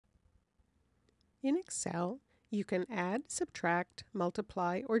In Excel, you can add, subtract,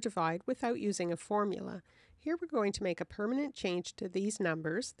 multiply, or divide without using a formula. Here we're going to make a permanent change to these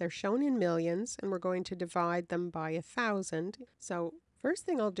numbers. They're shown in millions, and we're going to divide them by 1,000. So first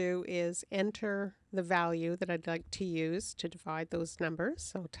thing I'll do is enter the value that I'd like to use to divide those numbers.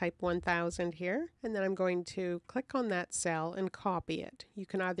 So type 1,000 here, and then I'm going to click on that cell and copy it. You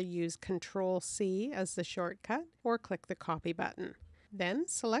can either use Control-C as the shortcut or click the copy button. Then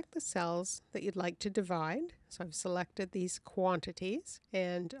select the cells that you'd like to divide. So I've selected these quantities,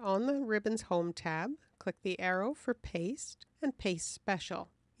 and on the Ribbons Home tab, click the arrow for Paste and Paste Special.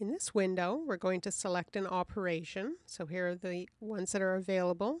 In this window, we're going to select an operation. So here are the ones that are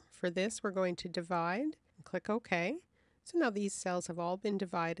available. For this, we're going to divide and click OK. So now these cells have all been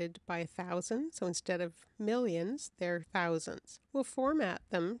divided by 1,000, so instead of millions, they're thousands. We'll format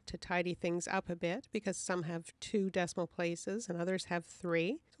them to tidy things up a bit because some have 2 decimal places and others have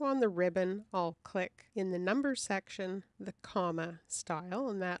 3. So on the ribbon, I'll click in the number section the comma style,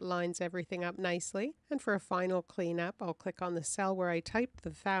 and that lines everything up nicely. And for a final cleanup, I'll click on the cell where I typed the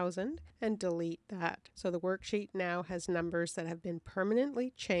 1,000 and delete that. So the worksheet now has numbers that have been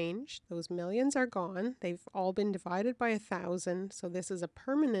permanently changed. Those millions are gone. They've all been divided by 1,000, so this is a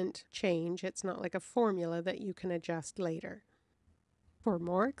permanent change. It's not like a formula that you can adjust later. For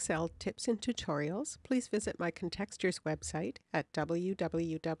more Excel tips and tutorials, please visit my Contextures website at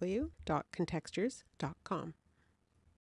www.contextures.com.